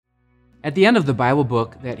At the end of the Bible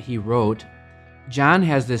book that he wrote, John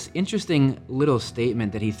has this interesting little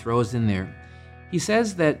statement that he throws in there. He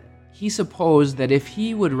says that he supposed that if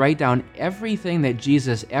he would write down everything that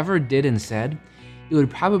Jesus ever did and said, it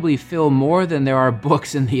would probably fill more than there are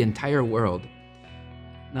books in the entire world.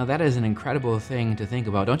 Now that is an incredible thing to think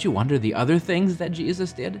about. Don't you wonder the other things that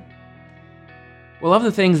Jesus did? Well, of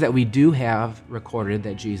the things that we do have recorded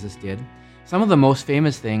that Jesus did, some of the most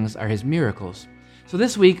famous things are his miracles. So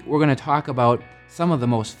this week, we're going to talk about some of the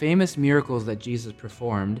most famous miracles that Jesus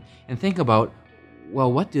performed and think about,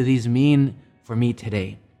 well, what do these mean for me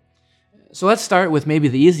today? So let's start with maybe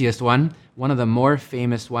the easiest one of the more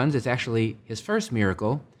famous ones. It's actually his first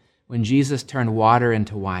miracle, when Jesus turned water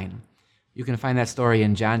into wine. You can find that story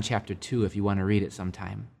in John chapter 2 if you want to read it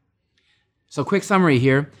sometime. So quick summary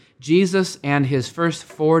here. Jesus and his first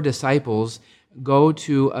 4 disciples go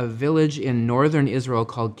to a village in northern Israel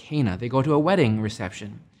called Cana. They go to a wedding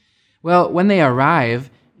reception. Well, when they arrive,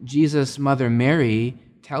 Jesus' mother Mary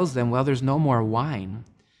tells them, well, there's no more wine.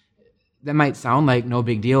 That might sound like no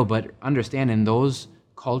big deal, but understand in those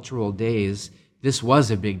cultural days, this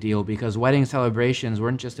was a big deal because wedding celebrations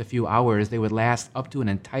weren't just a few hours. They would last up to an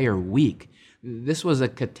entire week. This was a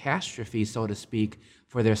catastrophe, so to speak,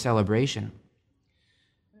 for their celebration.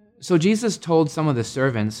 So Jesus told some of the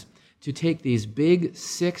servants to take these big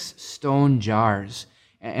 6 stone jars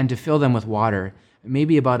and to fill them with water,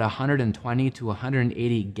 maybe about 120 to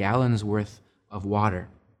 180 gallons worth of water.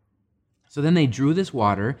 So then they drew this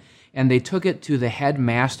water and they took it to the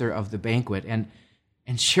headmaster of the banquet.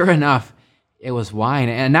 And sure enough, it was wine.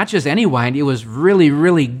 And not just any wine, it was really,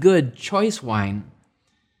 really good choice wine.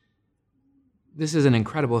 This is an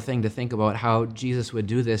incredible thing to think about how Jesus would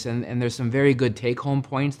do this. And there's some very good take-home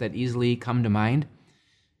points that easily come to mind.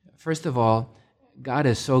 First of all, God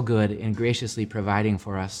is so good in graciously providing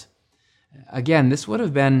for us. Again, this would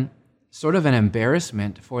have been sort of an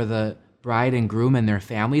embarrassment for the bride and groom and their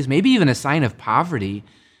families, maybe even a sign of poverty,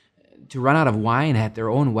 to run out of wine at their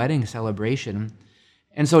own wedding celebration.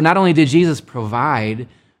 And so not only did Jesus provide,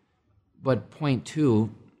 but point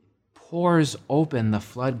 2, pours open the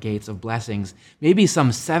floodgates of blessings, maybe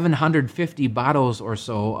some 750 bottles or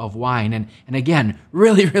so of wine, and again,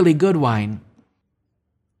 really, really good wine.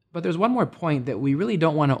 But there's one more point that we really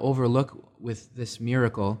don't want to overlook with this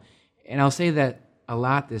miracle, and I'll say that a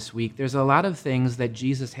lot this week. There's a lot of things that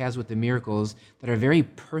Jesus has with the miracles that are very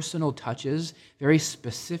personal touches, very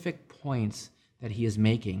specific points that he is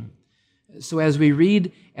making. So as we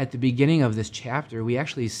read at the beginning of this chapter, we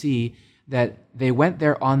actually see that they went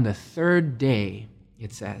there on the 3rd day,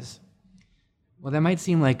 it says. Well, that might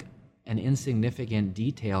seem like an insignificant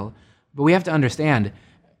detail, but we have to understand,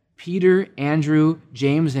 Peter, Andrew,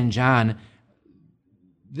 James, and John,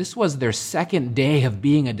 this was their 2nd day of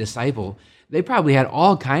being a disciple. They probably had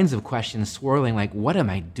all kinds of questions swirling, like, what am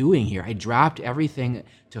I doing here? I dropped everything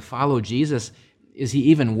to follow Jesus. Is he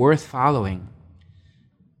even worth following?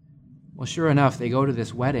 Well, sure enough, they go to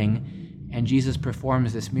this wedding, and Jesus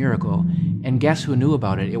performs this miracle. And guess who knew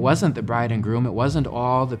about it? It wasn't the bride and groom. It wasn't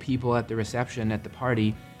all the people at the reception at the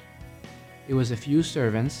party. It was a few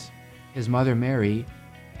servants, his mother Mary,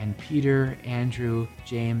 and Peter, Andrew,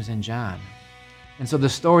 James, and John. And so the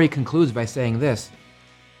story concludes by saying this: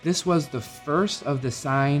 this was the first of the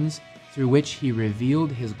signs through which he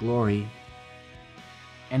revealed his glory,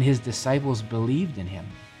 and his disciples believed in him.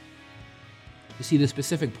 You see, the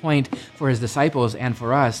specific point for his disciples and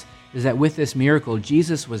for us is that with this miracle,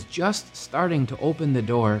 Jesus was just starting to open the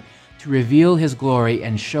door to reveal his glory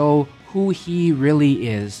and show who he really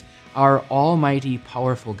is, our almighty,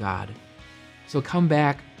 powerful God. So come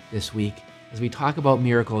back this week as we talk about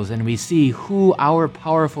miracles and we see who our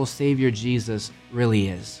powerful Savior Jesus really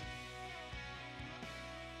is.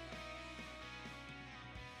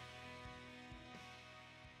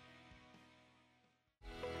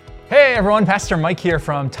 Hey everyone, Pastor Mike here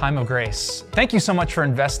from Time of Grace. Thank you so much for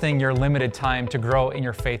investing your limited time to grow in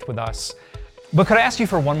your faith with us. But could I ask you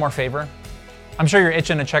for one more favor? I'm sure you're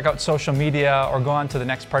itching to check out social media or go on to the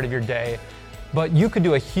next part of your day, but you could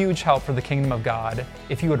do a huge help for the kingdom of God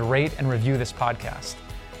if you would rate and review this podcast.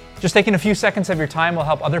 Just taking a few seconds of your time will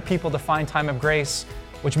help other people to find Time of Grace,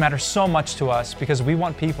 which matters so much to us because we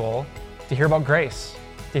want people to hear about grace,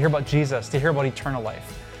 to hear about Jesus, to hear about eternal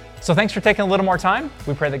life. So thanks for taking a little more time.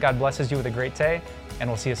 We pray that God blesses you with a great day, and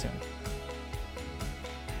we'll see you soon.